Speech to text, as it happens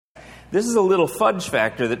This is a little fudge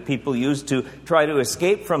factor that people use to try to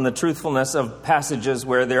escape from the truthfulness of passages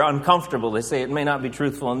where they're uncomfortable. They say it may not be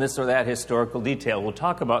truthful in this or that historical detail. We'll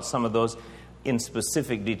talk about some of those in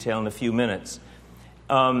specific detail in a few minutes.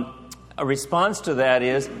 A response to that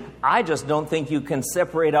is, I just don't think you can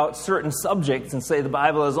separate out certain subjects and say the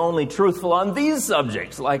Bible is only truthful on these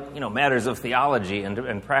subjects, like matters of theology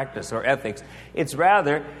and practice or ethics. It's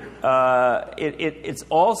rather, it's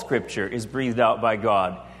all Scripture is breathed out by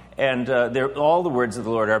God. And all the words of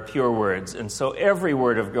the Lord are pure words. And so every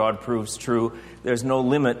word of God proves true. There's no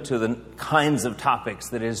limit to the kinds of topics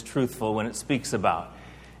that is truthful when it speaks about.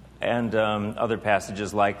 And other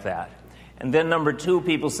passages like that. And then number two,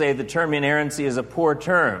 people say the term inerrancy is a poor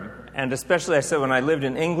term. And especially, I said, when I lived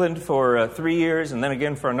in England for 3 years and then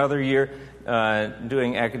again for another year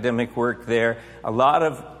doing academic work there, a lot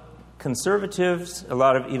of conservatives, a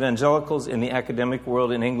lot of evangelicals in the academic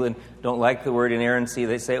world in England don't like the word inerrancy.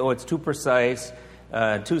 They say, it's too precise,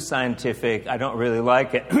 too scientific, I don't really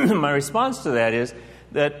like it. My response to that is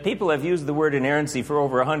that people have used the word inerrancy for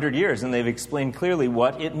over 100 years, and they've explained clearly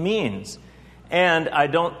what it means. And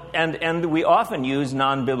we often use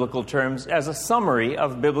non-biblical terms as a summary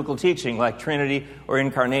of biblical teaching, like Trinity or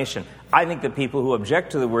incarnation. I think that people who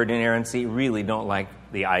object to the word inerrancy really don't like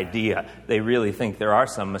the idea. They really think there are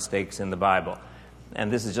some mistakes in the Bible.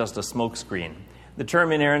 And this is just a smokescreen. The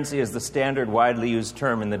term inerrancy is the standard widely used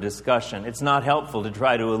term in the discussion. It's not helpful to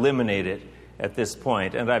try to eliminate it at this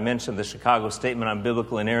point. And I mentioned the Chicago Statement on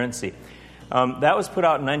Biblical Inerrancy. That was put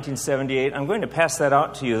out in 1978. I'm going to pass that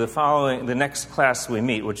out to you the next class we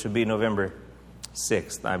meet, which would be November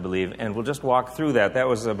 6th, I believe. And we'll just walk through that. That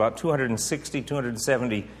was about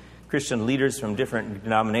 270 Christian leaders from different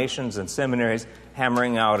denominations and seminaries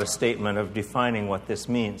hammering out a statement of defining what this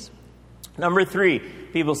means. Number three,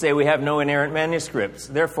 people say we have no inerrant manuscripts.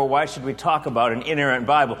 Therefore, why should we talk about an inerrant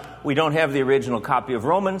Bible? We don't have the original copy of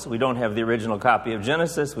Romans. We don't have the original copy of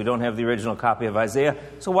Genesis. We don't have the original copy of Isaiah.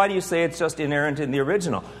 So why do you say it's just inerrant in the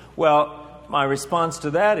original? Well, my response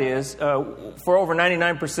to that is, for over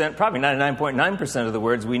 99%, probably 99.9% of the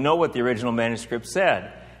words, we know what the original manuscript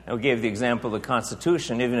said. And we gave the example of the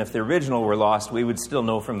Constitution. Even if the original were lost, we would still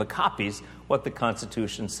know from the copies what the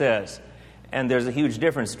Constitution says. And there's a huge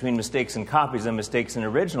difference between mistakes in copies and mistakes in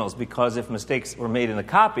originals, because if mistakes were made in the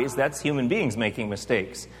copies, that's human beings making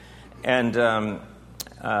mistakes. And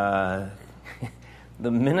the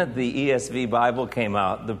minute the ESV Bible came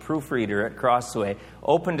out, the proofreader at Crossway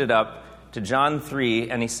opened it up to John 3,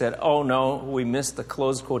 and he said, oh no, we missed the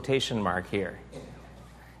closed quotation mark here.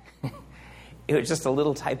 It was just a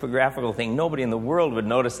little typographical thing. Nobody in the world would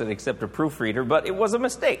notice it except a proofreader, but it was a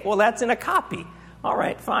mistake. Well, that's in a copy. All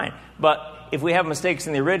right, fine. But if we have mistakes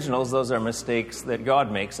in the originals, those are mistakes that God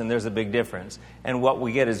makes, and there's a big difference. And what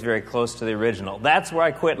we get is very close to the original. That's where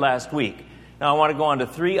I quit last week. Now I want to go on to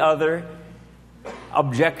three other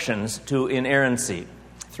objections to inerrancy.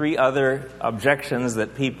 Three other objections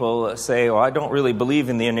that people say, I don't really believe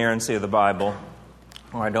in the inerrancy of the Bible,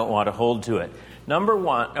 or I don't want to hold to it.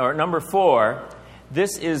 Number four,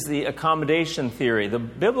 this is the accommodation theory. The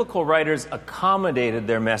biblical writers accommodated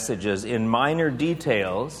their messages in minor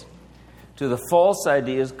details to the false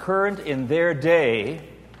ideas current in their day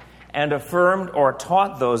and affirmed or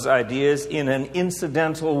taught those ideas in an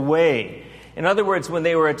incidental way. In other words, when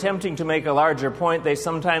they were attempting to make a larger point, they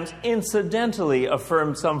sometimes incidentally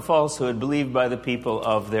affirmed some falsehood believed by the people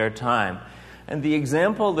of their time. And the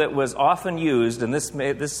example that was often used, and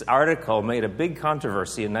this article made a big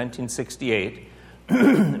controversy in 1968,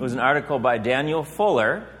 it was an article by Daniel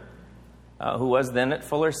Fuller, who was then at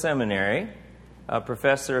Fuller Seminary, a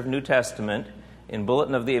professor of New Testament, in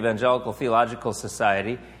Bulletin of the Evangelical Theological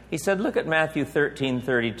Society. He said, look at Matthew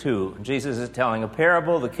 13:32. Jesus is telling a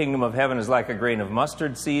parable. The kingdom of heaven is like a grain of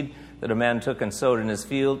mustard seed that a man took and sowed in his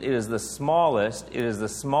field. It is the smallest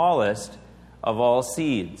of all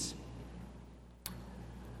seeds.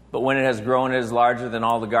 But when it has grown, it is larger than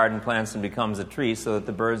all the garden plants and becomes a tree, so that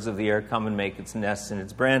the birds of the air come and make its nests in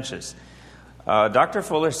its branches. Dr.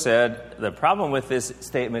 Fuller said the problem with this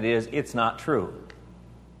statement is it's not true.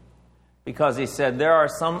 Because he said there are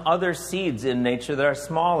some other seeds in nature that are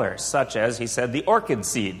smaller, such as, he said, the orchid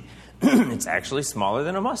seed. It's actually smaller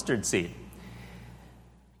than a mustard seed.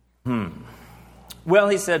 Well,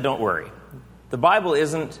 he said, don't worry. The Bible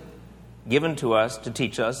isn't given to us to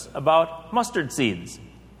teach us about mustard seeds.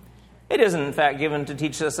 It isn't, in fact, given to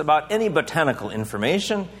teach us about any botanical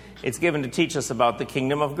information. It's given to teach us about the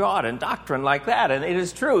kingdom of God and doctrine like that. And it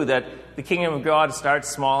is true that the kingdom of God starts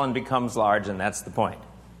small and becomes large, and that's the point.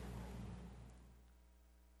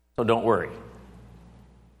 So don't worry.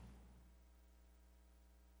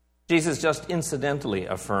 Jesus just incidentally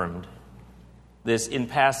affirmed this in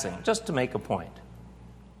passing, just to make a point.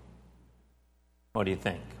 What do you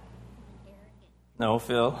think? No,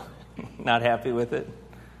 Phil? Not happy with it?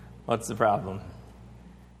 What's the problem?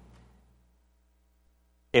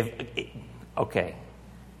 Okay.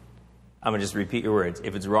 I'm going to just repeat your words.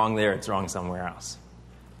 If it's wrong there, it's wrong somewhere else.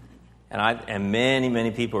 And many,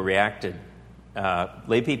 many people reacted.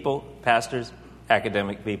 Lay people, pastors,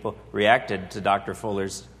 academic people reacted to Dr.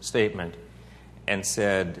 Fuller's statement and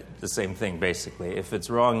said the same thing, basically. If it's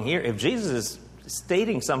wrong here, if Jesus is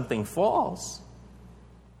stating something false,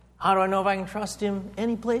 how do I know if I can trust him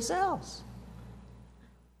anyplace else?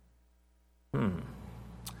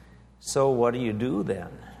 So what do you do then?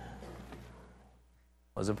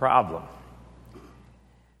 Was a problem.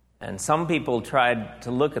 And some people tried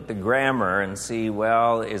to look at the grammar and see,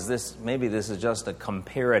 well, maybe this is just a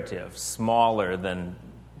comparative, smaller than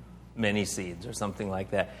many seeds or something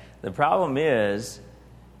like that. The problem is,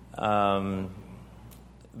 the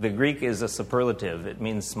Greek is a superlative. It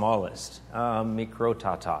means smallest.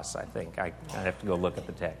 Mikrotatos, I think. I have to go look at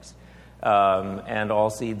the text. And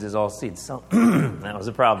all seeds is all seeds. So that was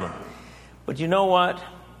a problem. But you know what?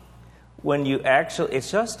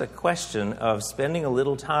 It's just a question of spending a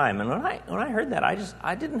little time. And when I heard that,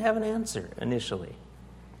 I didn't have an answer initially.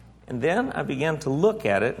 And then I began to look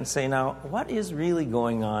at it and say, now, what is really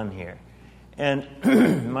going on here? And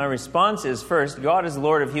my response is, first, God is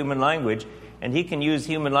Lord of human language, and he can use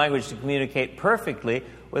human language to communicate perfectly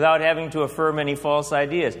without having to affirm any false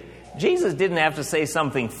ideas. Jesus didn't have to say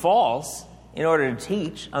something false in order to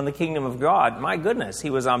teach on the kingdom of God. My goodness,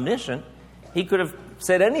 he was omniscient. He could have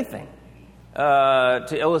said anything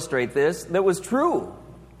to illustrate this that was true.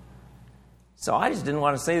 So I just didn't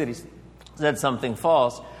want to say that he said something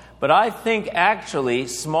false. But I think actually,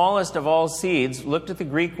 smallest of all seeds, looked at the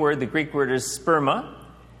Greek word is sperma.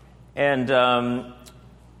 And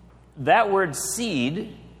that word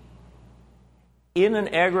seed, in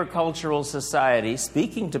an agricultural society,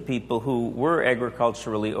 speaking to people who were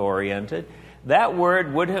agriculturally oriented, that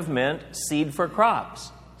word would have meant seed for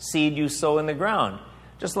crops. Seed you sow in the ground.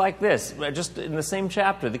 Just like this, just in the same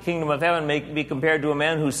chapter, the kingdom of heaven may be compared to a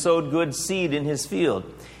man who sowed good seed in his field.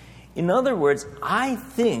 In other words, I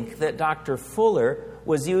think that Dr. Fuller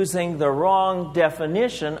was using the wrong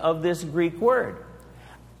definition of this Greek word.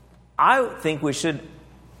 I think we should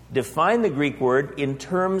define the Greek word in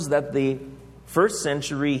terms that the first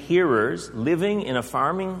century hearers living in a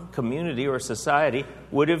farming community or society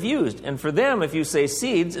would have used. And for them, if you say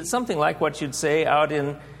seeds, it's something like what you'd say out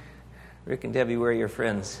in, Rick and Debbie, where are your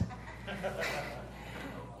friends?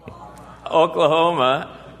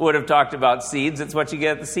 Oklahoma would have talked about seeds. It's what you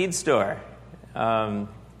get at the seed store.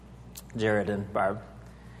 Jared and Barb.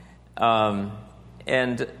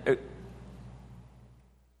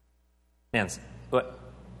 Nancy. What?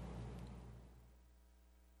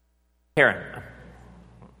 Karen.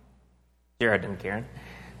 Jared and Karen.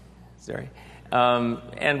 Sorry.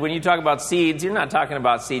 And when you talk about seeds, you're not talking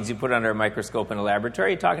about seeds you put under a microscope in a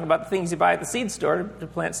laboratory. You're talking about the things you buy at the seed store to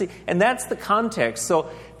plant seed. And that's the context. So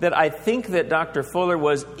that I think that Dr. Fuller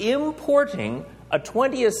was importing a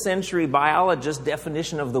 20th century biologist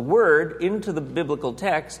definition of the word into the biblical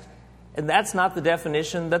text. And that's not the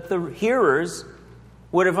definition that the hearers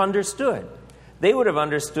would have understood. They would have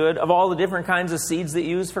understood of all the different kinds of seeds that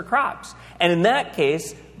you use for crops. And in that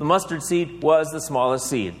case, the mustard seed was the smallest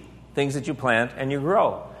seed. Things that you plant and you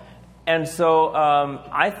grow. And so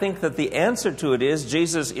I think that the answer to it is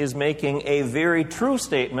Jesus is making a very true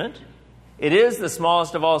statement. It is the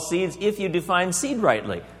smallest of all seeds if you define seed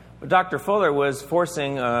rightly. But Dr. Fuller was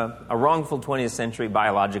forcing a wrongful 20th century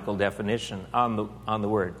biological definition on the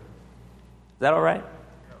word. Is that all right?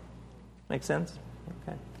 Make sense?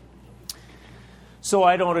 Okay. So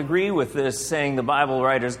I don't agree with this saying the Bible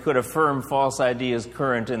writers could affirm false ideas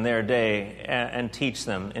current in their day and teach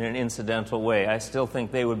them in an incidental way. I still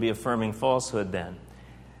think they would be affirming falsehood then.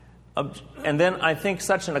 And then I think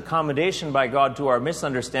such an accommodation by God to our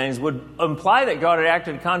misunderstandings would imply that God had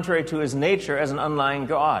acted contrary to his nature as an unlying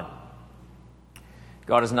God.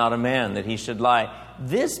 God is not a man that he should lie.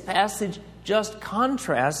 This passage just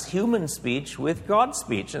contrasts human speech with God's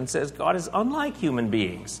speech and says God is unlike human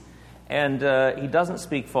beings. And he doesn't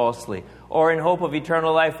speak falsely. Or in hope of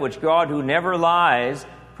eternal life, which God, who never lies,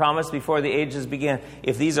 promised before the ages began.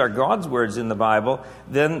 If these are God's words in the Bible,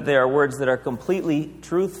 then they are words that are completely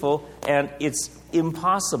truthful, and it's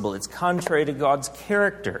impossible. It's contrary to God's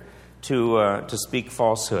character to speak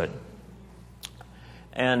falsehood.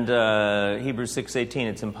 And Hebrews 6:18,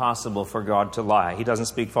 it's impossible for God to lie. He doesn't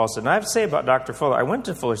speak falsehood. And I have to say about Dr. Fuller, I went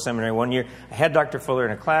to Fuller Seminary one year. I had Dr. Fuller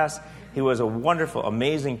in a class. He was a wonderful,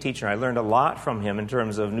 amazing teacher. I learned a lot from him in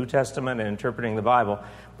terms of New Testament and interpreting the Bible,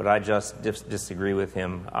 but I just disagree with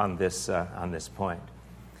him on this point.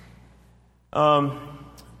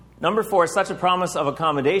 Number 4, such a promise of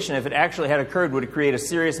accommodation, if it actually had occurred, would create a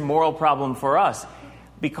serious moral problem for us,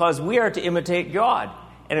 because we are to imitate God.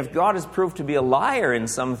 And if God is proved to be a liar in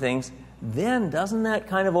some things, then doesn't that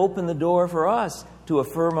kind of open the door for us to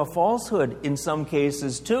affirm a falsehood in some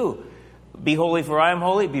cases too? Be holy, for I am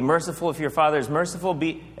holy. Be merciful if your Father is merciful.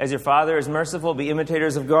 Be as your Father is merciful. Be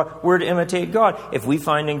imitators of God. We're to imitate God. If we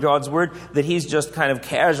find in God's Word that He's just kind of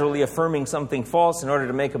casually affirming something false in order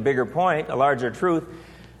to make a bigger point, a larger truth,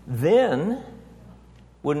 then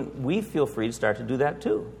wouldn't we feel free to start to do that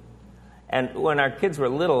too? And when our kids were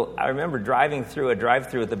little, I remember driving through a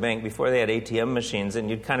drive-thru at the bank before they had ATM machines, and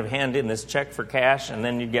you'd kind of hand in this check for cash, and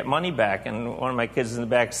then you'd get money back. And one of my kids in the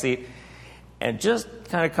back seat, and just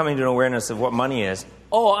kind of coming to an awareness of what money is.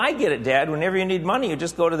 Oh, I get it, Dad. Whenever you need money, you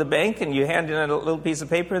just go to the bank and you hand in a little piece of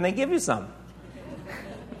paper and they give you some.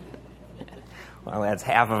 Well, that's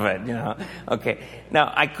half of it, you know. Okay.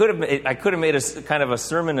 Now, I could have made a kind of a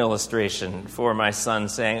sermon illustration for my son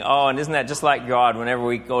saying, oh, and isn't that just like God? Whenever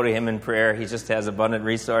we go to Him in prayer, He just has abundant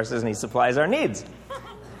resources and He supplies our needs.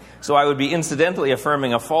 So I would be incidentally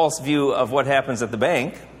affirming a false view of what happens at the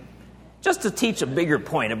bank, just to teach a bigger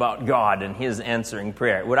point about God and His answering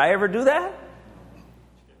prayer. Would I ever do that?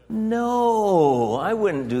 No, I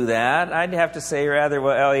wouldn't do that. I'd have to say rather,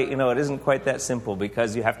 well, you know, it isn't quite that simple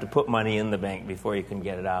because you have to put money in the bank before you can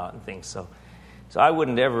get it out and things. So I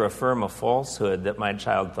wouldn't ever affirm a falsehood that my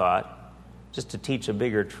child thought just to teach a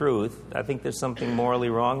bigger truth. I think there's something morally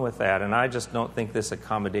wrong with that, and I just don't think this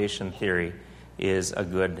accommodation theory is a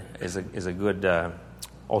good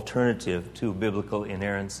alternative to biblical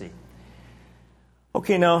inerrancy.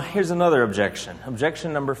 Okay, now here's another objection.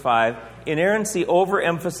 Objection number 5. Inerrancy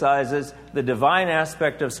overemphasizes the divine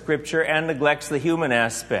aspect of Scripture and neglects the human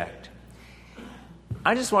aspect.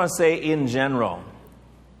 I just want to say in general,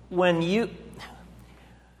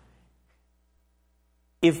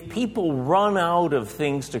 if people run out of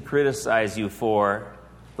things to criticize you for,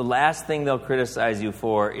 the last thing they'll criticize you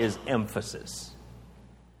for is emphasis.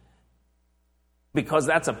 Because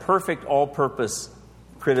that's a perfect all-purpose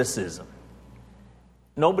criticism.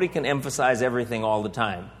 Nobody can emphasize everything all the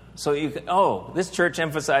time. So this church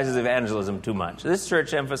emphasizes evangelism too much. This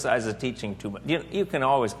church emphasizes teaching too much. You can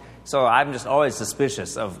always. So I'm just always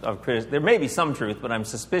suspicious of criticism. There may be some truth, but I'm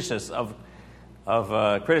suspicious of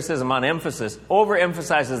criticism on emphasis.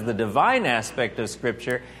 Overemphasizes the divine aspect of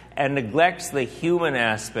Scripture and neglects the human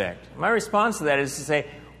aspect. My response to that is to say,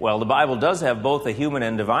 well, the Bible does have both a human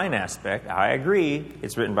and divine aspect. I agree.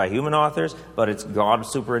 It's written by human authors, but it's God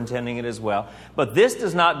superintending it as well. But this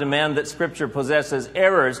does not demand that Scripture possesses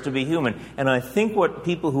errors to be human. And I think what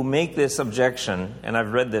people who make this objection, and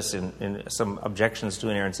I've read this in some objections to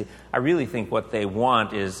inerrancy, I really think what they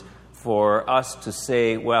want is for us to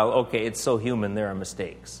say, well, okay, it's so human, there are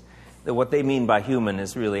mistakes. That what they mean by human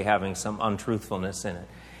is really having some untruthfulness in it.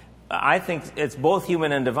 I think it's both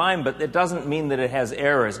human and divine, but it doesn't mean that it has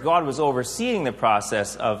errors. God was overseeing the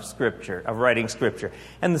process of Scripture, of writing Scripture.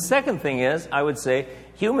 And the second thing is, I would say,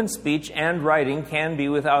 human speech and writing can be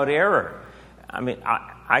without error. I mean,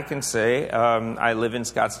 I can say I live in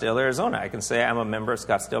Scottsdale, Arizona. I can say I'm a member of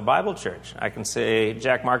Scottsdale Bible Church. I can say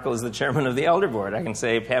Jack Markle is the chairman of the elder board. I can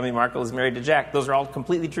say Pammy Markle is married to Jack. Those are all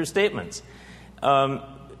completely true statements.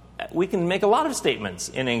 We can make a lot of statements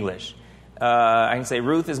in English. I can say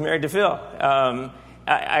Ruth is married to Phil.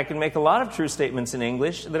 I can make a lot of true statements in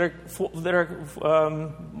English that are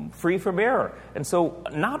free from error. And so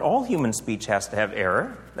not all human speech has to have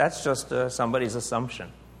error. That's just somebody's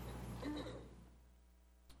assumption.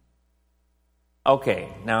 Okay,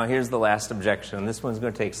 now here's the last objection, and this one's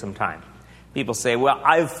going to take some time. People say, well,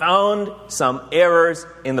 I've found some errors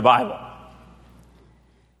in the Bible.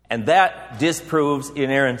 And that disproves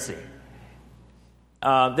inerrancy.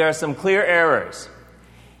 There are some clear errors.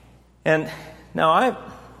 And now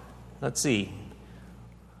let's see.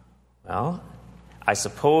 Well, I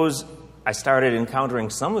suppose I started encountering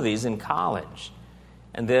some of these in college.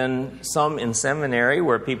 And then some in seminary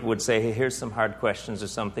where people would say, hey, here's some hard questions or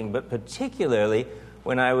something. But particularly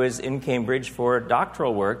when I was in Cambridge for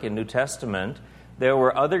doctoral work in New Testament, there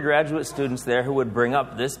were other graduate students there who would bring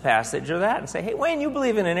up this passage or that and say, hey, Wayne, you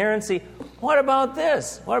believe in inerrancy. What about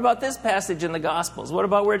this? What about this passage in the Gospels? What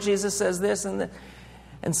about where Jesus says this and that?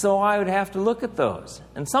 And so I would have to look at those.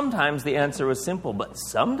 And sometimes the answer was simple, but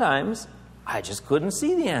sometimes I just couldn't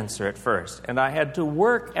see the answer at first. And I had to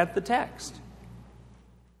work at the text.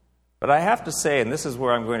 But I have to say, and this is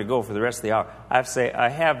where I'm going to go for the rest of the hour, I have to say I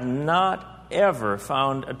have not ever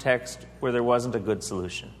found a text where there wasn't a good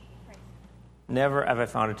solution. Never have I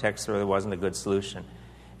found a text where there wasn't a good solution.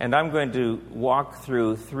 And I'm going to walk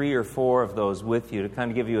through 3 or 4 of those with you to kind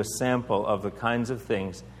of give you a sample of the kinds of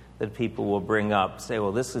things that people will bring up. Say,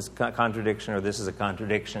 well, this is a contradiction or this is a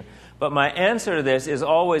contradiction. But my answer to this is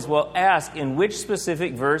always, well, ask in which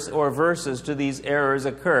specific verse or verses do these errors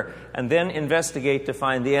occur? And then investigate to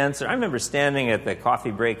find the answer. I remember standing at the coffee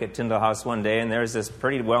break at Tyndall House one day, and there was this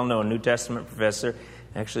pretty well-known New Testament professor.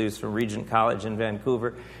 Actually, he was from Regent College in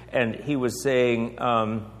Vancouver. And he was saying,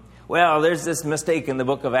 well, there's this mistake in the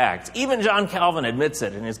book of Acts. Even John Calvin admits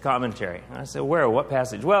it in his commentary. And I said, where? What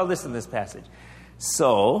passage? Well, this and this passage.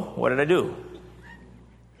 So, what did I do?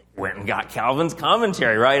 Went and got Calvin's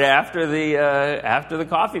commentary right after the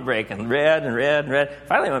coffee break and read.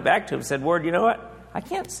 Finally, I went back to him and said, Ward, you know what? I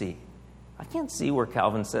can't see where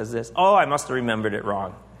Calvin says this. Oh, I must have remembered it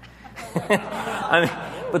wrong.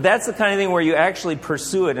 But that's the kind of thing where you actually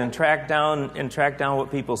pursue it and track down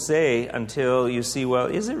what people say until you see, well,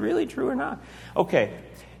 is it really true or not? Okay.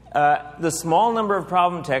 The small number of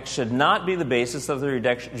problem texts should not be the basis of the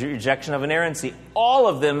rejection of inerrancy. All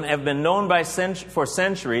of them have been known for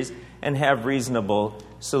centuries and have reasonable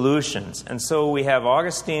solutions. And so we have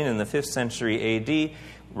Augustine in the 5th century A.D.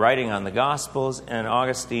 writing on the Gospels, and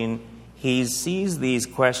Augustine, he sees these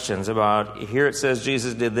questions about, here it says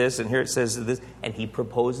Jesus did this, and here it says this, and he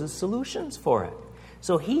proposes solutions for it.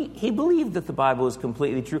 So he believed that the Bible is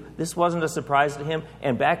completely true. This wasn't a surprise to him.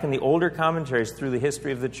 And back in the older commentaries through the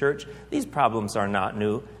history of the church, these problems are not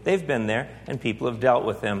new. They've been there, and people have dealt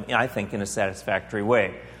with them, I think, in a satisfactory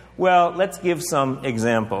way. Well, let's give some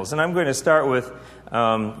examples. And I'm going to start with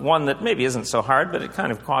one that maybe isn't so hard, but it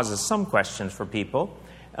kind of causes some questions for people.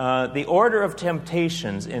 The order of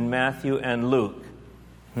temptations in Matthew and Luke.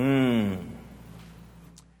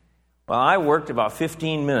 Well, I worked about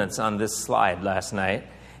 15 minutes on this slide last night,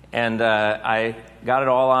 and I got it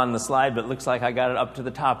all on the slide, but it looks like I got it up to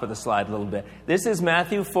the top of the slide a little bit. This is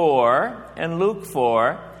Matthew 4 and Luke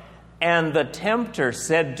 4, and the tempter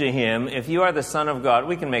said to him, if you are the Son of God,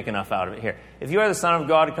 we can make enough out of it here. If you are the Son of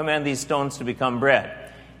God, command these stones to become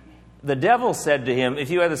bread. The devil said to him, if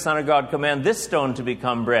you are the Son of God, command this stone to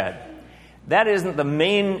become bread. That isn't the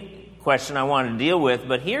main question I want to deal with,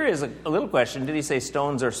 but here is a little question. Did he say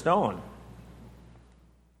stones or stone?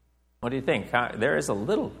 What do you think? There is a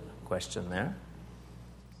little question there.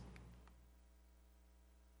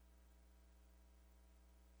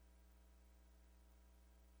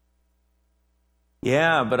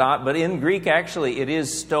 Yeah, but in Greek, actually, it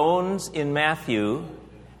is stones in Matthew,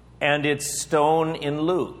 and it's stone in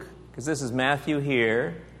Luke. Because this is Matthew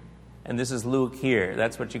here, and this is Luke here.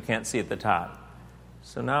 That's what you can't see at the top.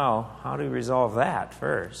 So now, how do we resolve that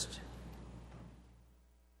first?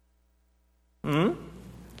 No,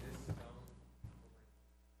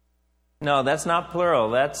 that's not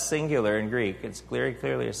plural. That's singular in Greek. It's very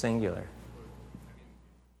clearly a singular.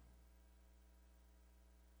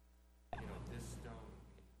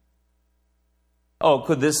 Oh,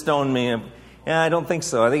 could this stone mean... Yeah, I don't think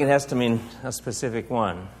so. I think it has to mean a specific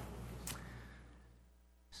one.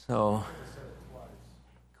 So...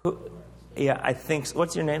 Yeah, I think...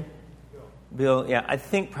 What's your name? Bill. Yeah, I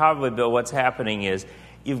think probably, Bill, what's happening is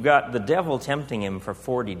you've got the devil tempting him for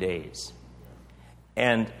 40 days.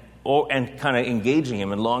 And kind of engaging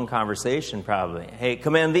him in long conversation, probably. Hey,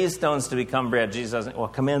 command these stones to become bread. Jesus doesn't, well,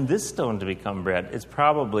 command this stone to become bread. It's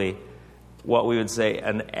probably what we would say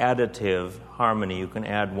an additive harmony. You can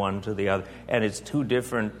add one to the other. And it's two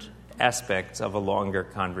different aspects of a longer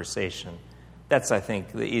conversation. That's, I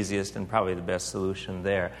think, the easiest and probably the best solution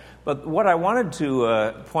there. But what I wanted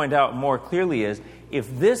to point out more clearly is,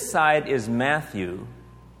 if this side is Matthew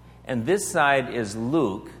and this side is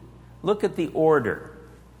Luke, look at the order.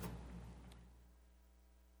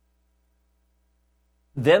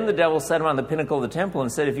 Then the devil set him on the pinnacle of the temple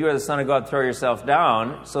and said, if you are the Son of God, throw yourself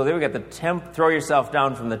down. So there we got the throw yourself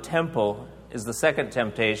down from the temple is the second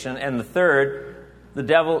temptation. And the third, the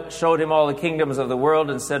devil showed him all the kingdoms of the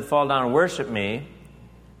world and said, fall down and worship me.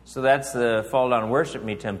 So that's the fall down and worship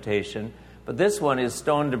me temptation. But this one is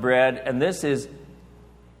stone to bread, and this is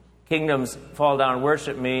kingdoms, fall down and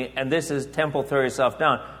worship me, and this is temple, throw yourself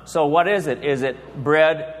down. So what is it? Is it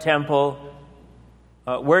bread, temple,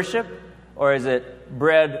 worship? Or is it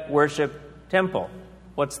bread, worship, temple?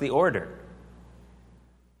 What's the order?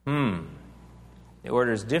 The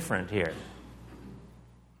order is different here.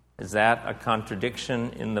 Is that a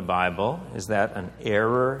contradiction in the Bible? Is that an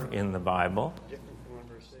error in the Bible? Different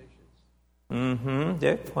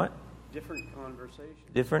conversations. What? Different conversations.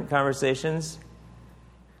 Different conversations?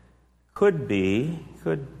 Could be.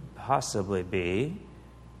 Could possibly be.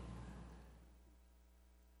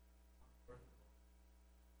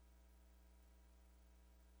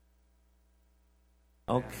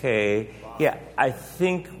 Okay. Yeah, I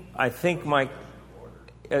think my...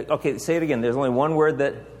 okay, say it again. There's only one word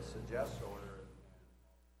that... Suggests order.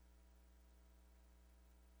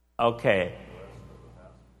 Okay.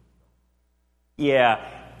 Yeah,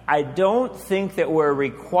 I don't think that we're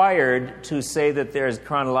required to say that there's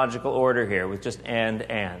chronological order here with just and.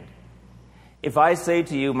 If I say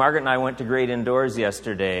to you, Margaret and I went to Great Indoors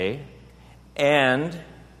yesterday, and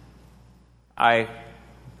I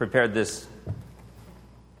prepared this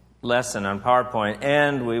lesson on PowerPoint,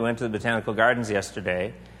 and we went to the Botanical Gardens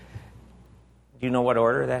yesterday, do you know what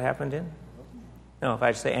order that happened in? No, if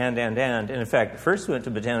I say and. In fact, first we went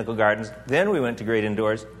to Botanical Gardens, then we went to Great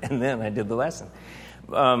Indoors, and then I did the lesson.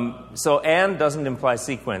 So and doesn't imply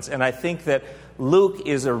sequence. And I think that Luke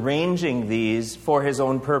is arranging these for his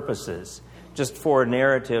own purposes, just for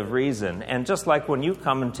narrative reason. And just like when you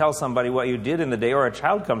come and tell somebody what you did in the day, or a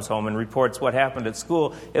child comes home and reports what happened at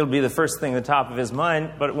school, it'll be the first thing at the top of his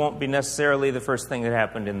mind, but it won't be necessarily the first thing that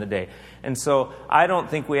happened in the day. And so I don't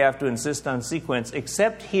think we have to insist on sequence,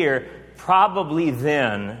 except here, probably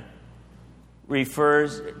then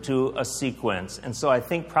refers to a sequence. And so I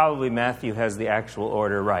think probably Matthew has the actual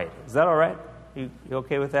order right. Is that all right? You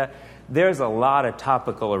okay with that? There's a lot of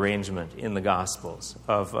topical arrangement in the Gospels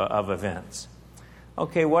of events.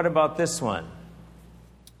 Okay, what about this one?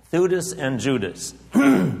 Theudas and Judas.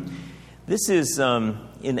 This is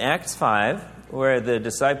in Acts 5, where the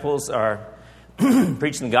disciples are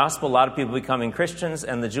preaching the gospel. A lot of people becoming Christians,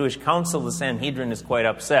 and the Jewish council, the Sanhedrin, is quite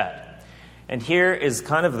upset. And here is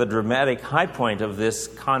kind of the dramatic high point of this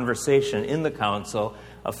conversation in the council.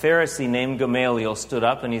 A Pharisee named Gamaliel stood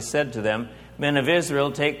up and he said to them, "Men of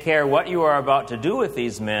Israel, take care what you are about to do with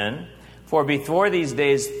these men, for before these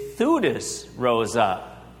days Theudas rose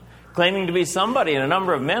up, claiming to be somebody, and a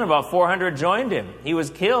number of men, about 400, joined him. He was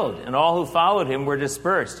killed, and all who followed him were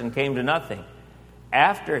dispersed and came to nothing.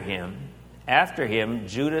 After him,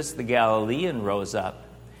 Judas the Galilean rose up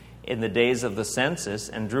in the days of the census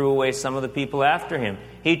and drew away some of the people after him.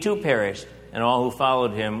 He too perished, and all who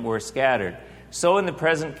followed him were scattered. So in the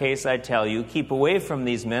present case, I tell you, keep away from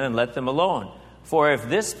these men and let them alone. For if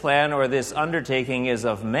this plan or this undertaking is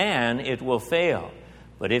of man, it will fail.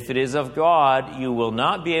 But if it is of God, you will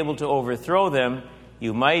not be able to overthrow them.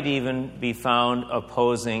 You might even be found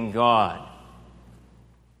opposing God."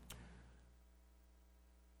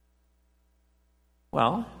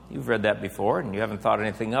 Well, you've read that before and you haven't thought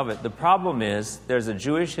anything of it. The problem is there's a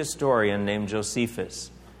Jewish historian named Josephus.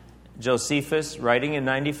 Josephus, writing in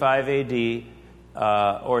 95 A.D.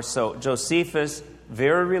 Or so. Josephus,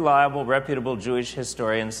 very reliable, reputable Jewish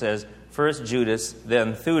historian, says, first Judas,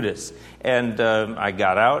 then Theudas. And I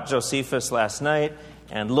got out Josephus last night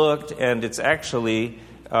and looked, and it's actually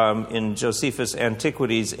in Josephus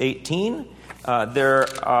Antiquities 18.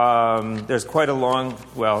 There's quite a long,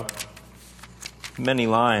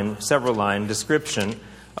 several line description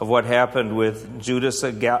of what happened with Judas,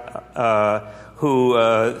 who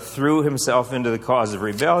threw himself into the cause of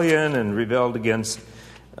rebellion and rebelled against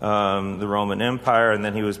the Roman Empire, and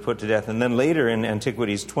then he was put to death. And then later in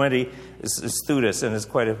Antiquities 20 is Theudas, and it's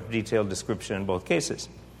quite a detailed description in both cases.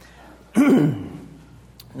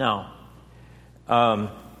 Now, what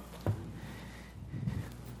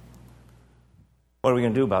are we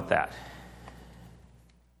going to do about that?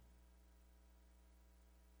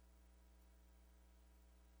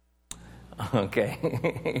 Okay,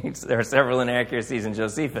 there are several inaccuracies in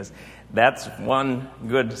Josephus. That's one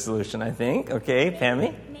good solution, I think. Okay,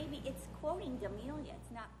 Pammy? Maybe it's quoting Gamaliel. It's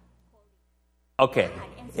not quoting. Okay. God.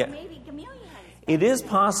 And so maybe Gamaliel had it is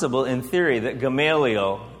possible, in theory, that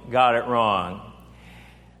Gamaliel got it wrong.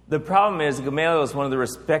 The problem is Gamaliel is one of the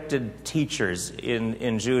respected teachers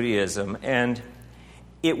in Judaism, and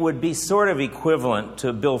it would be sort of equivalent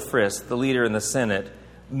to Bill Frist, the leader in the Senate,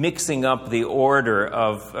 mixing up the order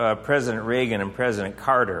of President Reagan and President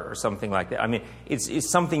Carter or something like that. I mean, it's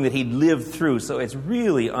something that he'd lived through, so it's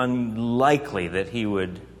really unlikely that he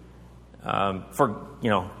would,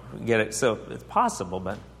 get it. So it's possible,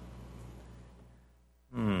 but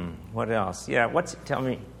what else? Yeah, tell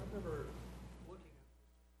me.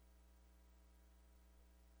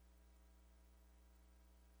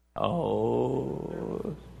 Oh.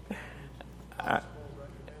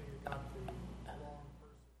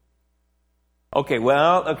 Okay,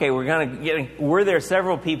 were there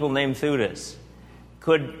several people named Theudas?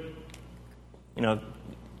 Could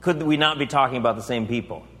we not be talking about the same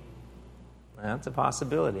people? That's a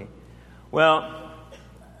possibility. Well,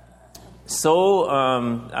 so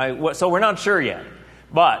we're not sure yet.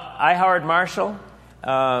 But I. Howard Marshall,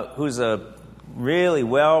 who's a really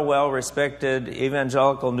well-respected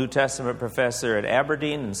evangelical New Testament professor at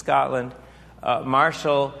Aberdeen in Scotland,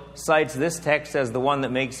 Marshall cites this text as the one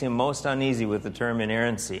that makes him most uneasy with the term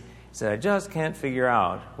inerrancy. He said, I just can't figure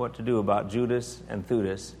out what to do about Judas and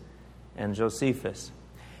Theudas and Josephus.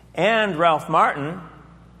 And Ralph Martin,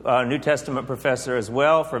 a New Testament professor as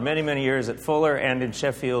well, for many, many years at Fuller and in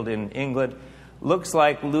Sheffield in England, looks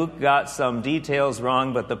like Luke got some details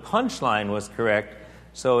wrong, but the punchline was correct,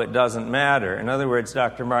 so it doesn't matter. In other words,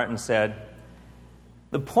 Dr. Martin said,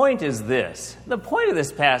 the point is this. The point of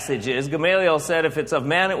this passage is, Gamaliel said, if it's of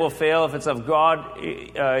man, it will fail. If it's of God,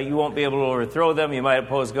 you won't be able to overthrow them. You might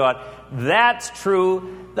oppose God. That's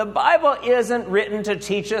true. The Bible isn't written to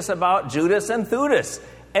teach us about Judas and Theudas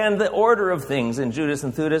and the order of things in Judas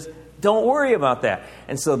and Theudas. Don't worry about that.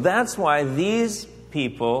 And so that's why these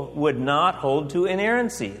people would not hold to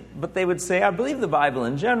inerrancy. But they would say, I believe the Bible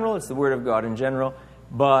in general. It's the Word of God in general.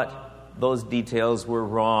 But those details were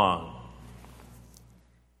wrong.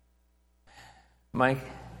 Mike?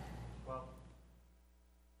 Well,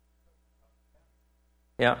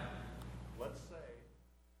 yeah. Let's say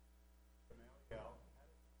Gamaliel.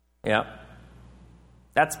 Yeah.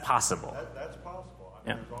 That's possible. That's possible. I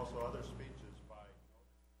mean, there's also other speeches by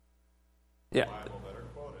the Bible that are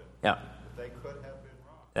quoted. Yeah. But they could have been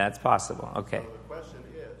wrong. That's possible. Okay. So the question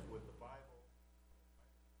is, would the Bible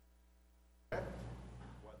correct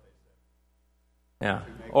what they said?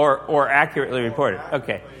 Yeah. Or accurately report it.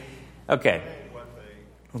 Okay. Okay.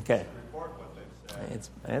 Okay. Report what they said. It's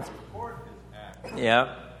the report is accurate.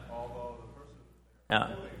 Yeah. Although the person Yeah.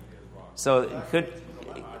 is wrong. So it could.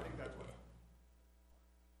 I think that's what.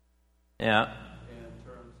 Yeah. In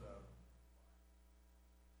terms of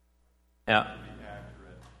Yeah.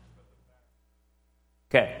 accurate,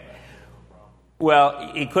 Okay.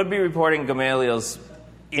 Well, he could be reporting Gamaliel's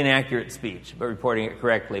inaccurate speech, but reporting it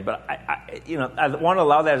correctly. But I want to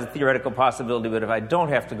allow that as a theoretical possibility. But if I don't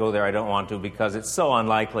have to go there, I don't want to, because it's so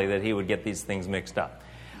unlikely that he would get these things mixed up.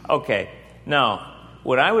 Okay. Now,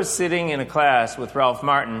 when I was sitting in a class with Ralph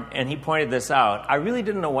Martin and he pointed this out, I really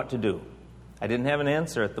didn't know what to do. I didn't have an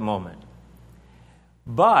answer at the moment.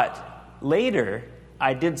 But later,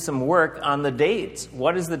 I did some work on the dates.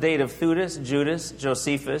 What is the date of Theudas, Judas,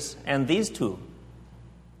 Josephus, and these two?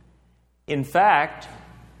 In fact,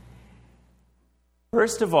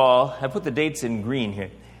 first of all, I put the dates in green here.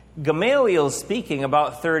 Gamaliel is speaking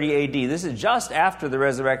about 30 AD. This is just after the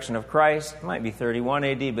resurrection of Christ. It might be 31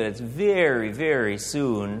 AD, but it's very, very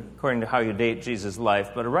soon, according to how you date Jesus'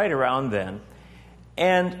 life, but right around then.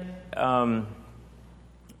 And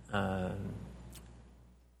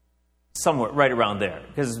somewhat right around there,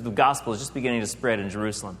 because the gospel is just beginning to spread in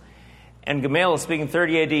Jerusalem. And Gamaliel, speaking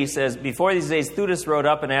 30 AD, says, before these days Theudas rose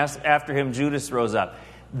up, and after him Judas rose up.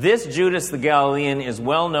 This Judas the Galilean is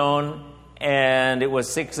well known, and it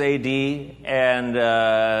was 6 AD, and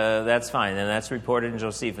that's fine, and that's reported in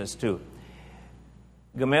Josephus too.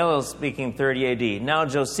 Gamaliel speaking 30 AD. Now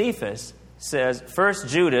Josephus says, first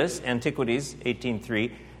Judas, Antiquities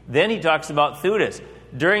 18:3, then he talks about Theudas.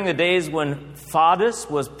 During the days when Theudas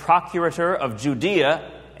was procurator of Judea,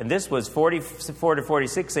 and this was 44 to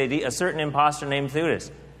 46 AD, a certain impostor named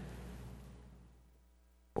Theudas.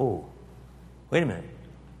 Oh, wait a minute.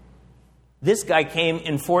 This guy came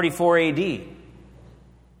in 44 AD.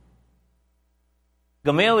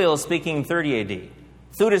 Gamaliel is speaking 30 AD.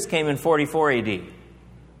 Theudas came in 44 AD.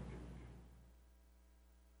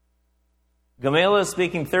 Gamaliel is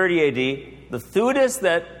speaking 30 AD. The Theudas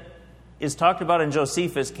that is talked about in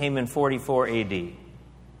Josephus came in 44 AD.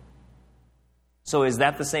 So is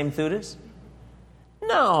that the same Theudas?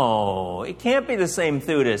 No, it can't be the same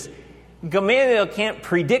Theudas. Gamaliel can't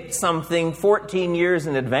predict something 14 years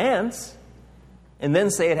in advance and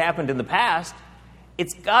then say it happened in the past.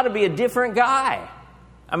 It's got to be a different guy.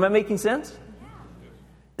 Am I making sense?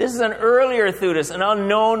 This is an earlier Theudas, an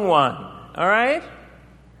unknown one. All right?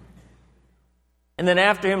 And then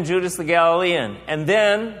after him, Judas the Galilean. And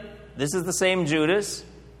then, this is the same Judas.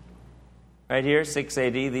 Right here, 6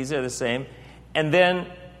 AD. These are the same. And then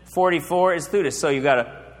 44 is Theudas. So you've got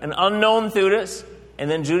an unknown Theudas,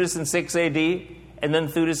 and then Judas in 6 AD, and then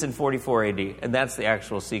Theudas in 44 AD. And that's the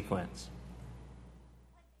actual sequence.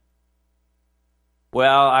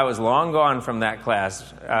 Well, I was long gone from that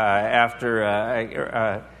class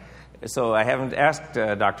so I haven't asked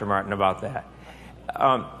Dr. Martin about that.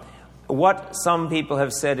 What some people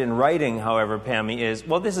have said in writing, however, Pammy, is,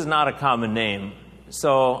 well, this is not a common name,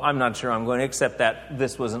 so I'm not sure I'm going to accept that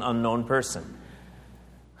this was an unknown person.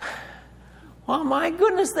 Well, my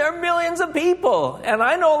goodness, there are millions of people, and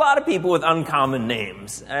I know a lot of people with uncommon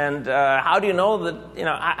names. And how do you know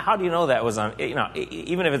that? How do you know that was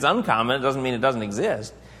even if it's uncommon, it doesn't mean it doesn't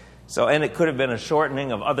exist. So, and it could have been a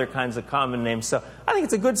shortening of other kinds of common names. So I think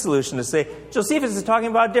it's a good solution to say Josephus is talking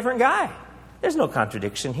about a different guy. There's no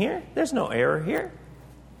contradiction here. There's no error here.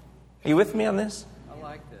 Are you with me on this? I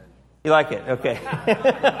liked it. You like it? Okay.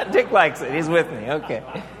 Dick likes it. He's with me. Okay.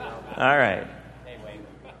 All right. Hey, wait.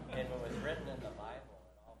 If it was written in the Bible,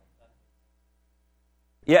 all of a sudden.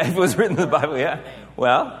 Yeah, if it was written in the Bible, yeah.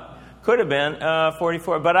 Well, could have been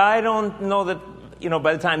 44. But I don't know that,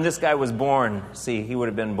 by the time this guy was born, he would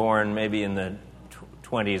have been born maybe in the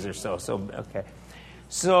 20s or so. So, okay.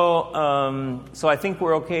 So I think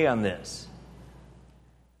we're okay on this.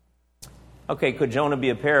 Okay, could Jonah be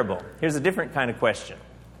a parable? Here's a different kind of question.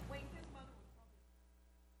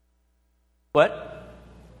 What?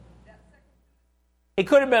 He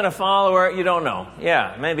could have been a follower. You don't know.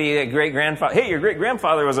 Yeah, maybe a great-grandfather. Hey, your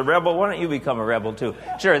great-grandfather was a rebel. Why don't you become a rebel too?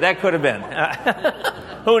 Sure, that could have been.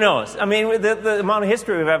 Who knows? I mean, the amount of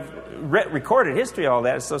history we have, recorded history, all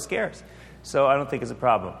that is so scarce. So I don't think it's a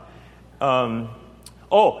problem. And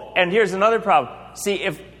here's another problem. See,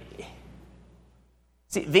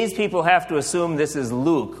 these people have to assume this is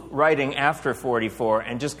Luke writing after 44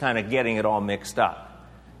 and just kind of getting it all mixed up.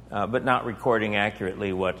 But not recording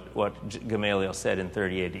accurately what Gamaliel said in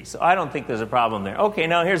 30 AD. So I don't think there's a problem there. Okay,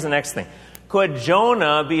 now here's the next thing. Could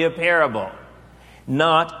Jonah be a parable?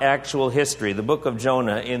 Not actual history, the book of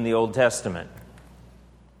Jonah in the Old Testament.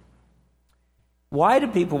 Why do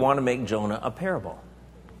people want to make Jonah a parable?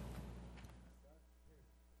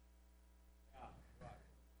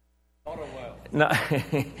 No,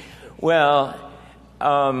 well,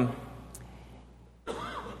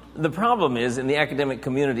 the problem is, in the academic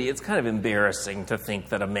community, it's kind of embarrassing to think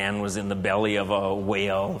that a man was in the belly of a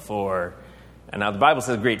whale and now the Bible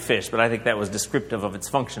says great fish, but I think that was descriptive of its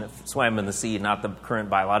function. It swam in the sea, not the current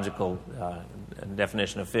biological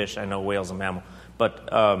definition of fish. I know whale's a mammal. But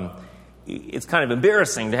it's kind of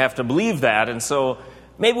embarrassing to have to believe that, and so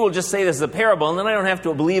maybe we'll just say this is a parable, and then I don't have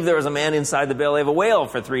to believe there was a man inside the belly of a whale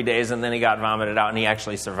for 3 days, and then he got vomited out, and he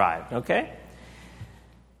actually survived, okay?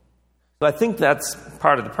 So I think that's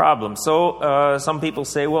part of the problem. So some people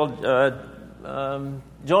say,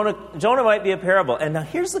 Jonah might be a parable. And now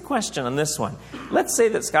here's the question on this one. Let's say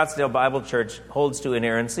that Scottsdale Bible Church holds to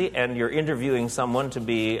inerrancy, and you're interviewing someone to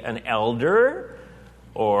be an elder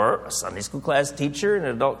or a Sunday school class teacher, an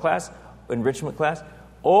adult class, enrichment class,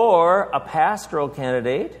 or a pastoral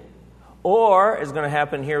candidate, or is going to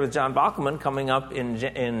happen here with John Bachman coming up in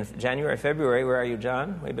January, February. Where are you,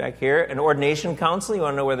 John? Way back here. An ordination council. You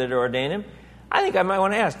want to know whether to ordain him? I think I might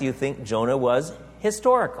want to ask, do you think Jonah was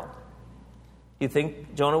historical? Do you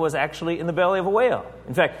think Jonah was actually in the belly of a whale?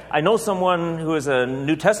 In fact, I know someone who is a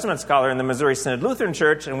New Testament scholar in the Missouri Synod Lutheran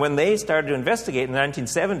Church, and when they started to investigate in the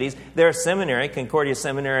 1970s, their seminary, Concordia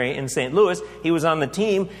Seminary in St. Louis, he was on the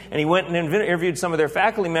team, and he went and interviewed some of their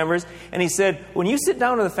faculty members, and he said, when you sit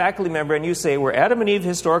down with a faculty member and you say, were Adam and Eve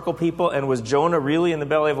historical people, and was Jonah really in the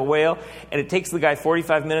belly of a whale, and it takes the guy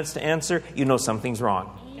 45 minutes to answer, you know something's wrong.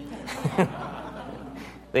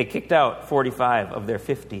 They kicked out 45 of their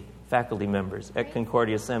 50 faculty members at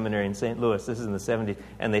Concordia Seminary in St. Louis. This is in the 70s.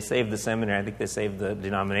 And they saved the seminary. I think they saved the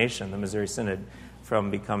denomination, the Missouri Synod, from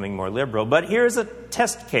becoming more liberal. But here's a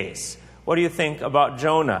test case. What do you think about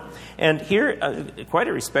Jonah? And here, quite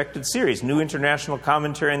a respected series, New International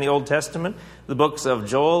Commentary in the Old Testament, the books of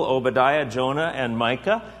Joel, Obadiah, Jonah, and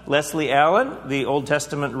Micah. Leslie Allen, the Old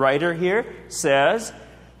Testament writer here, says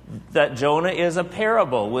that Jonah is a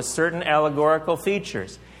parable with certain allegorical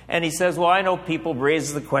features. And he says, well, I know people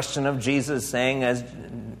raise the question of Jesus saying, as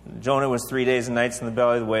Jonah was 3 days and nights in the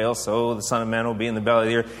belly of the whale, so the Son of Man will be in the belly of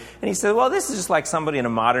the earth. And he said, well, this is just like somebody in a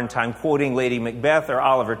modern time quoting Lady Macbeth or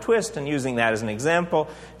Oliver Twist and using that as an example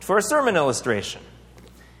for a sermon illustration.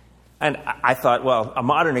 And I thought, well, a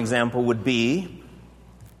modern example would be,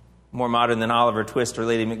 more modern than Oliver Twist or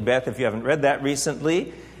Lady Macbeth, if you haven't read that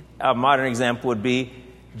recently, a modern example would be,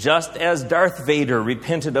 just as Darth Vader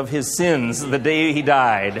repented of his sins the day he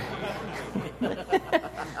died,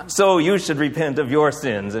 so you should repent of your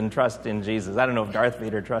sins and trust in Jesus. I don't know if Darth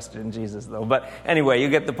Vader trusted in Jesus, though. But anyway, you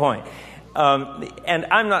get the point. And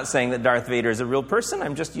I'm not saying that Darth Vader is a real person.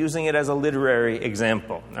 I'm just using it as a literary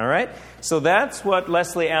example. All right? So that's what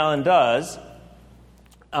Leslie Allen does.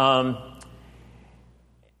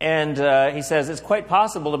 And he says, it's quite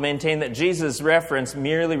possible to maintain that Jesus' reference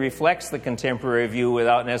merely reflects the contemporary view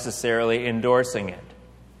without necessarily endorsing it.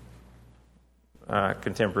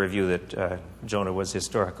 Contemporary view that Jonah was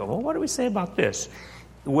historical. Well, what do we say about this?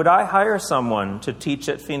 Would I hire someone to teach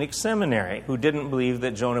at Phoenix Seminary who didn't believe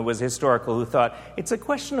that Jonah was historical, who thought it's a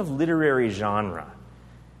question of literary genre?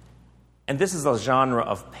 And this is a genre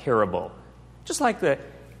of parable. Just like the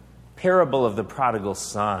parable of the prodigal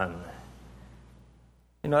son.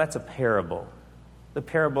 You know, that's a parable. The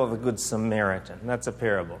parable of the Good Samaritan. That's a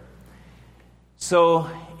parable. So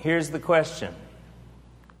here's the question.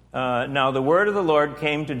 Now the word of the Lord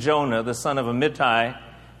came to Jonah, the son of Amittai,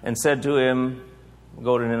 and said to him,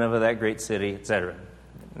 go to Nineveh, that great city, etc.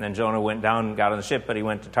 And then Jonah went down and got on the ship, but he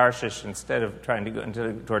went to Tarshish instead of trying to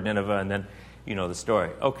go toward Nineveh, and then you know the story.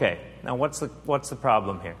 Okay, now what's the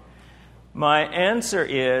problem here? My answer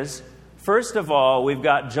is, first of all, we've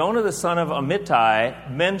got Jonah the son of Amittai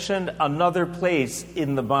mentioned another place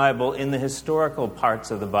in the Bible, in the historical parts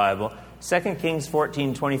of the Bible. 2 Kings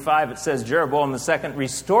 14:25, it says, Jeroboam II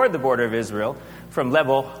restored the border of Israel from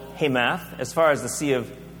Lebo-Hamath as far as the Sea of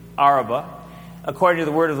Arabah, according to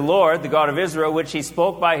the word of the Lord, the God of Israel, which he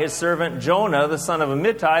spoke by his servant Jonah, the son of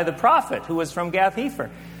Amittai, the prophet, who was from Gath-Hepher.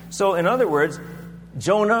 So, in other words,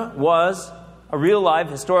 Jonah was a real live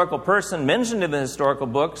historical person mentioned in the historical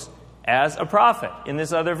books as a prophet in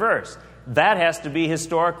this other verse. That has to be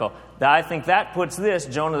historical. I think that puts this,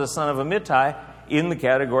 Jonah the son of Amittai, in the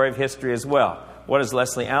category of history as well. What does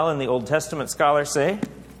Leslie Allen, the Old Testament scholar, say?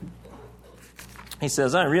 He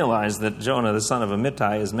says, I realize that Jonah the son of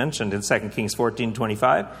Amittai is mentioned in 2 Kings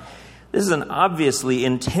 14:25. This is an obviously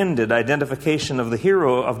intended identification of the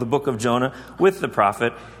hero of the book of Jonah with the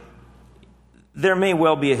prophet. There may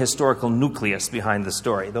well be a historical nucleus behind the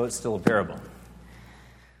story, though it's still a parable.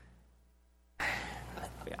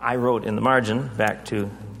 I wrote in the margin, back to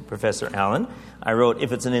Professor Allen, I wrote,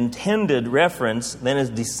 if it's an intended reference, then it's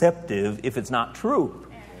deceptive if it's not true.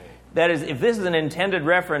 That is, if this is an intended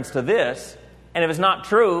reference to this, and if it's not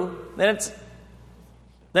true, then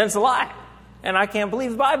it's a lie. And I can't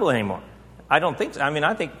believe the Bible anymore. I don't think so. I mean,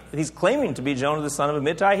 I think he's claiming to be Jonah the son of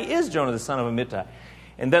Amittai. He is Jonah the son of Amittai.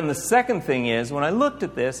 And then the second thing is, when I looked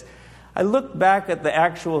at this, I looked back at the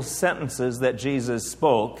actual sentences that Jesus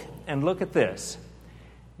spoke, and look at this.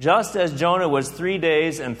 Just as Jonah was 3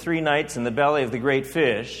 days and 3 nights in the belly of the great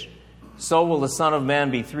fish, so will the Son of Man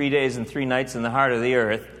be 3 days and 3 nights in the heart of the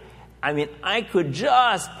earth. I mean, I could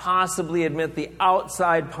just possibly admit the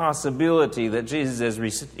outside possibility that Jesus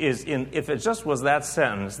is in, if it just was that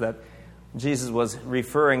sentence, that Jesus was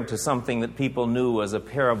referring to something that people knew was a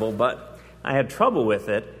parable, but I had trouble with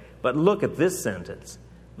it. But look at this sentence.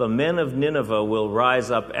 The men of Nineveh will rise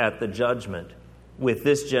up at the judgment with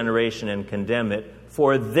this generation and condemn it,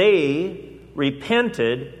 for they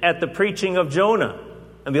repented at the preaching of Jonah.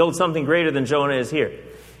 And behold, something greater than Jonah is here.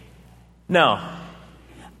 Now,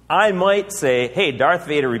 I might say, hey, Darth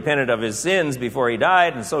Vader repented of his sins before he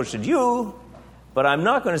died, and so should you. But I'm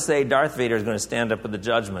not going to say Darth Vader is going to stand up at the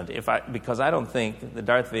judgment, because I don't think that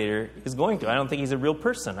Darth Vader is going to. I don't think he's a real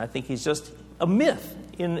person. I think he's just a myth,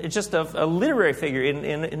 it's just a literary figure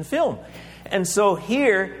in film. And so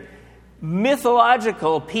here,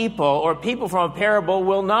 mythological people or people from a parable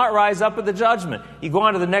will not rise up at the judgment. You go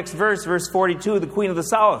on to the next verse, verse 42, the Queen of the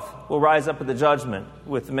South will rise up at the judgment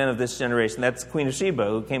with the men of this generation. That's Queen of Sheba,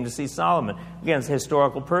 who came to see Solomon. Again, it's a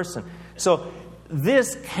historical person. So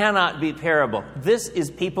this cannot be parable. This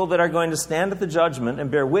is people that are going to stand at the judgment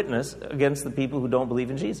and bear witness against the people who don't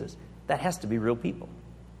believe in Jesus. That has to be real people.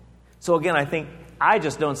 So again, I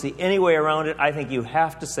just don't see any way around it. I think you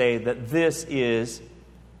have to say that this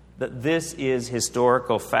is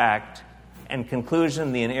historical fact. And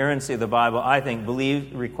conclusion, the inerrancy of the Bible, I think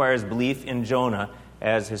requires belief in Jonah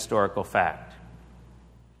as historical fact.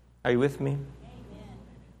 Are you with me?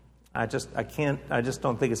 I just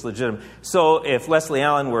don't think it's legitimate. So if Leslie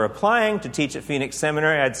Allen were applying to teach at Phoenix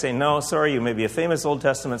Seminary, I'd say, no, sorry, you may be a famous Old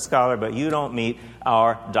Testament scholar, but you don't meet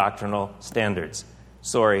our doctrinal standards.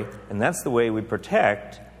 Sorry. And that's the way we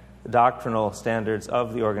protect the doctrinal standards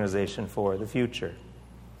of the organization for the future.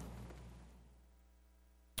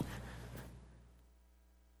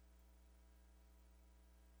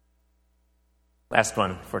 Last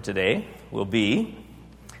one for today will be,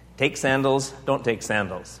 take sandals, don't take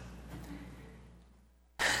sandals.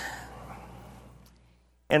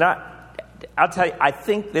 And I'll tell you, I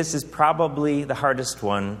think this is probably the hardest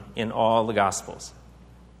one in all the Gospels.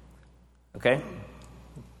 Okay?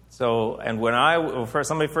 So, and when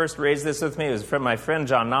somebody first raised this with me, it was from my friend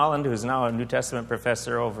John Nolland, who's now a New Testament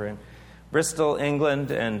professor over in Bristol,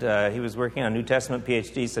 England, and he was working on New Testament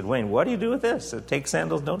PhD. He said, Wayne, what do you do with this? Take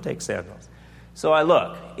sandals, don't take sandals. So I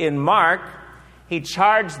look. In Mark, he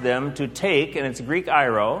charged them to take, and it's Greek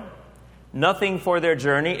airo, nothing for their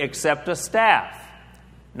journey except a staff.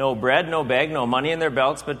 No bread, no bag, no money in their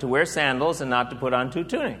belts, but to wear sandals and not to put on 2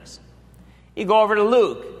 tunics. You go over to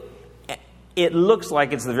Luke. It looks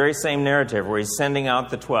like it's the very same narrative where he's sending out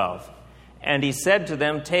the 12. And he said to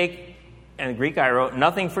them, take, and Greek airo,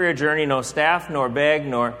 nothing for your journey, no staff, nor bag,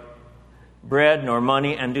 nor bread nor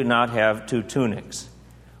money, and do not have 2 tunics.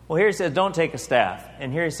 Well, here he says, don't take a staff.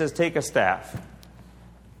 And here he says, take a staff.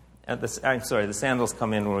 The sandals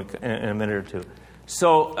come in a minute or two.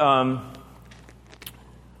 So,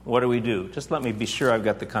 what do we do? Just let me be sure I've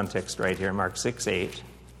got the context right here. Mark 6:8.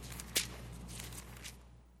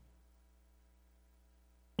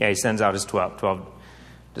 Yeah, he sends out his 12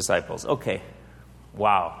 disciples. Okay.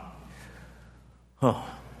 Wow. Oh,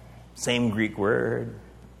 same Greek word,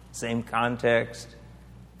 same context.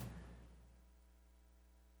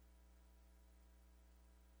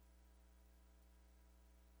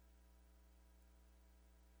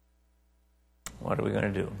 What are we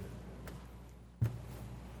going to do?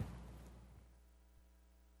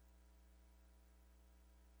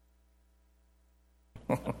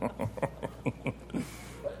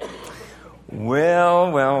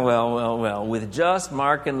 Well. With just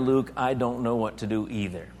Mark and Luke, I don't know what to do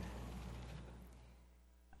either.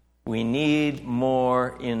 We need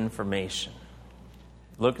more information.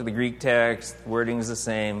 Look at the Greek text. Wording's the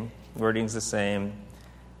same.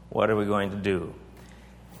 What are we going to do?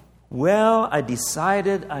 Well, I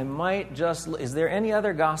decided I might just... Is there any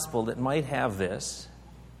other gospel that might have this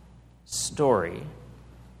story?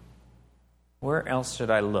 Where else should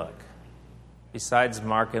I look besides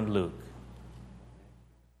Mark and Luke?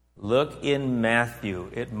 Look in Matthew.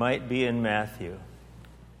 It might be in Matthew.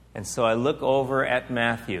 And so I look over at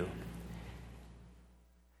Matthew.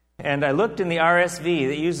 And I looked in the RSV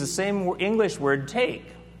that used the same English word take,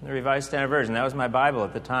 the Revised Standard Version. That was my Bible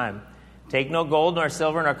at the time. Take no gold, nor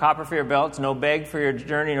silver, nor copper for your belts, no bag for your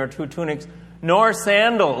journey, nor 2 tunics, nor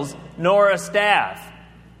sandals, nor a staff.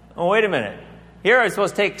 Oh, wait a minute. Here I'm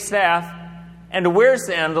supposed to take staff and to wear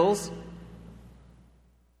sandals.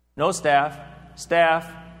 No staff.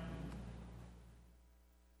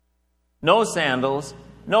 No sandals,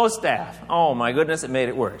 no staff. Oh my goodness, it made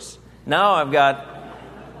it worse. Now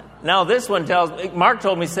this one tells, Mark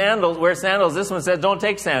told me sandals, wear sandals. This one says don't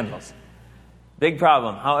take sandals. Big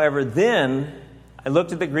problem. However, then I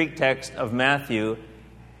looked at the Greek text of Matthew,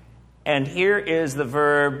 and here is the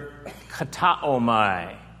verb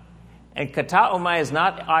kataomai. And kataomai is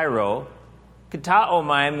not iro.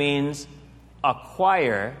 Kataomai means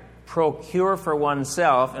acquire, procure for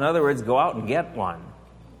oneself. In other words, go out and get one.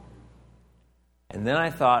 And then I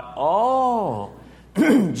thought,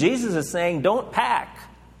 Jesus is saying don't pack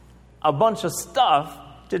a bunch of stuff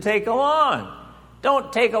to take along.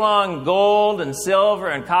 Don't take along gold and silver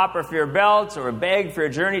and copper for your belts or a bag for your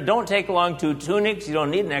journey. Don't take along 2 tunics. You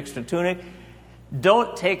don't need an extra tunic.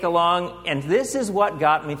 Don't take along, and this is what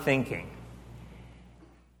got me thinking.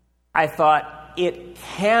 I thought, it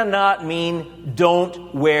cannot mean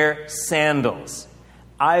don't wear sandals.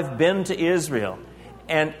 I've been to Israel,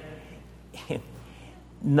 and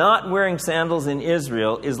not wearing sandals in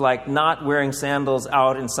Israel is like not wearing sandals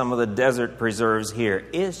out in some of the desert preserves here.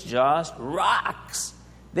 It's just rocks.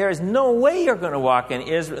 There's no way you're going to walk in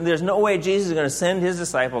Israel. There's no way Jesus is going to send his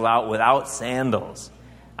disciples out without sandals.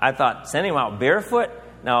 I thought, send him out barefoot?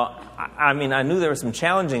 Now, I knew there were some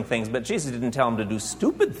challenging things, but Jesus didn't tell him to do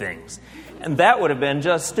stupid things. And that would have been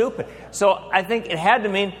just stupid. So I think it had to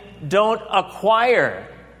mean don't acquire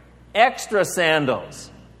extra sandals.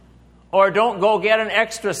 Or don't go get an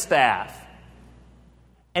extra staff.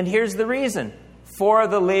 And here's the reason. For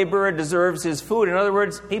the laborer deserves his food. In other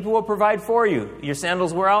words, people will provide for you. Your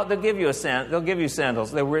sandals wear out, they'll give you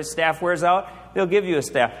sandals. Their staff wears out, they'll give you a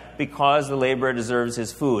staff. Because the laborer deserves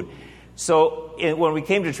his food. So when we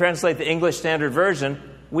came to translate the English Standard Version,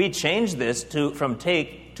 we changed this from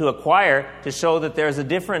take to acquire to show that there's a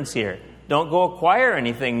difference here. Don't go acquire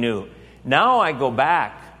anything new. Now I go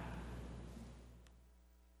back.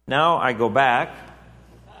 Now I go back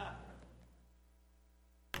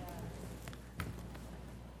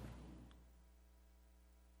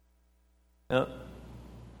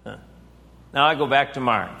to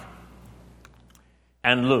Mark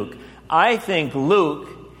and Luke. I think Luke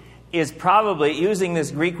is probably using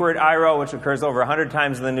this Greek word iro, which occurs over 100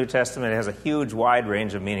 times in the New Testament. It has a huge, wide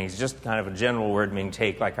range of meanings, just kind of a general word meaning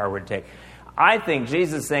take, like our word take. I think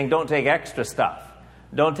Jesus is saying don't take extra stuff.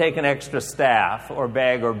 Don't take an extra staff or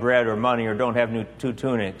bag or bread or money, or don't have 2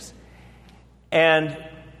 tunics. And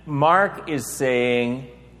Mark is saying,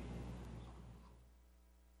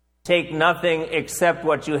 take nothing except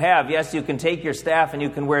what you have. Yes, you can take your staff and you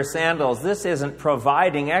can wear sandals. This isn't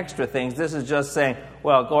providing extra things. This is just saying,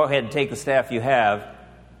 well, go ahead and take the staff you have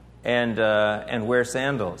and wear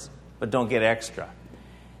sandals, but don't get extra.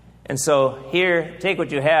 And so here, take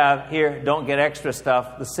what you have. Here, don't get extra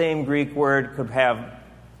stuff. The same Greek word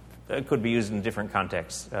could be used in different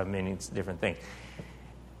contexts, meaning different things.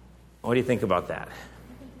 What do you think about that?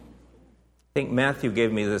 think Matthew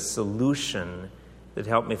gave me the solution that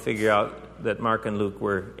helped me figure out that Mark and Luke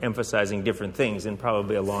were emphasizing different things in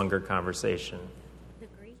probably a longer conversation. The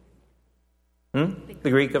Greek? The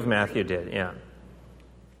Greek of Matthew did, yeah.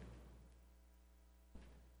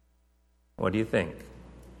 What do you think?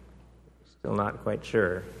 Still not quite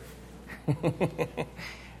sure.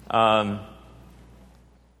 I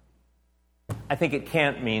think it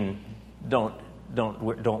can't mean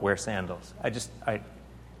don't wear sandals.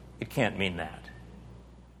 It can't mean that.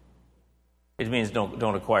 It means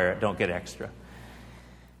don't acquire it, don't get extra.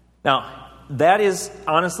 Now, that's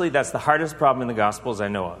the hardest problem in the Gospels I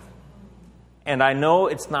know of. And I know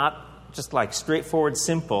it's not just like straightforward,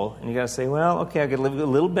 simple, and you got to say, well, okay, I got to give a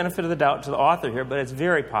little benefit of the doubt to the author here, but it's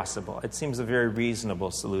very possible. It seems a very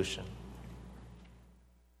reasonable solution.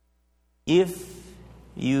 If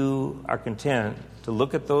you are content to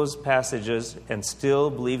look at those passages and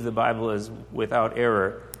still believe the Bible is without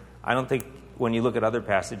error, I don't think when you look at other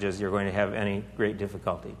passages you're going to have any great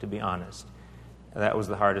difficulty, to be honest. That was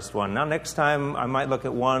the hardest one. Now, next time I might look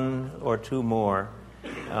at one or two more,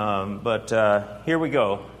 but here we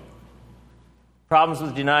go. Problems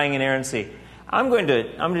with denying inerrancy. I'm going to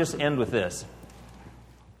just end with this.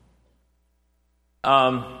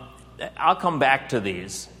 I'll come back to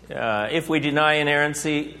these. If we deny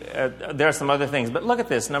inerrancy, there are some other things. But look at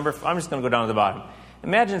this. I'm just going to go down to the bottom.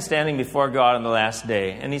 Imagine standing before God on the last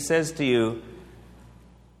day, and He says to you,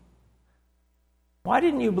 "Why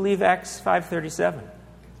didn't you believe Acts 5:37?"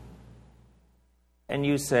 And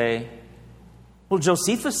you say, "Well,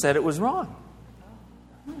 Josephus said it was wrong."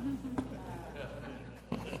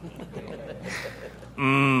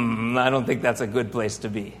 I don't think that's a good place to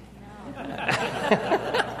be.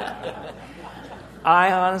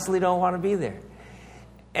 I honestly don't want to be there.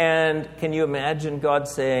 And can you imagine God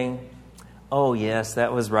saying, "Oh, yes,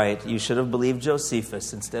 that was right. You should have believed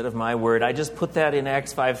Josephus instead of my word. I just put that in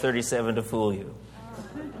Acts 5:37 to fool you."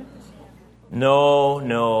 No,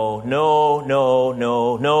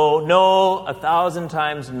 1,000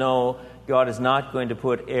 times no. God is not going to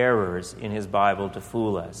put errors in His Bible to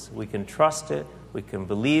fool us. We can trust it. We can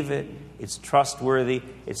believe it. It's trustworthy.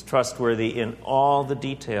 It's trustworthy in all the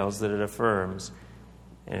details that it affirms.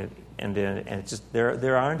 And it's just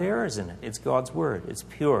there aren't errors in it. It's God's word. It's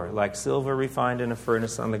pure, like silver refined in a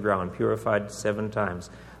furnace on the ground, purified 7 times.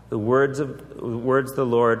 The words of the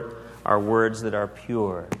Lord are words that are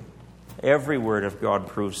pure. Every word of God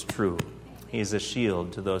proves true. He's a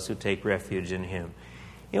shield to those who take refuge in Him.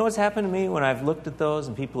 You know what's happened to me when I've looked at those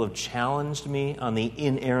and people have challenged me on the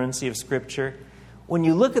inerrancy of Scripture? When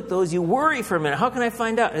you look at those, you worry for a minute. How can I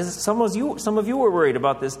find out? Some of you were worried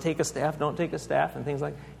about this. Take a staff, don't take a staff, and things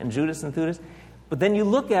like and Judas and Theudas. But then you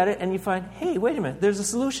look at it and you find, hey, wait a minute, there's a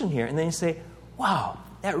solution here. And then you say, wow,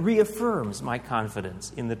 that reaffirms my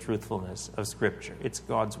confidence in the truthfulness of Scripture. It's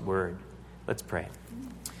God's Word. Let's pray.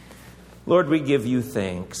 Lord, we give you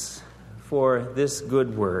thanks for this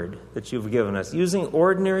good word that you've given us, using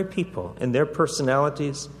ordinary people and their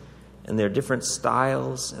personalities and their different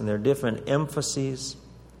styles and their different emphases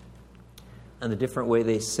and the different way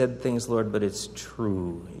they said things, Lord, but it's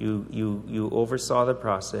true. You oversaw the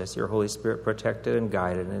process. Your Holy Spirit protected and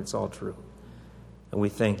guided, and it's all true. And we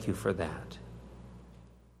thank you for that.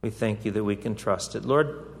 We thank you that we can trust it.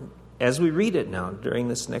 Lord, as we read it now during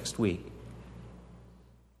this next week,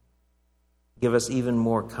 give us even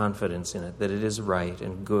more confidence in it, that it is right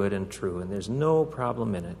and good and true, and there's no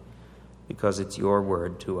problem in it because it's your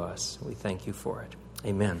word to us. We thank you for it.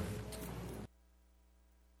 Amen.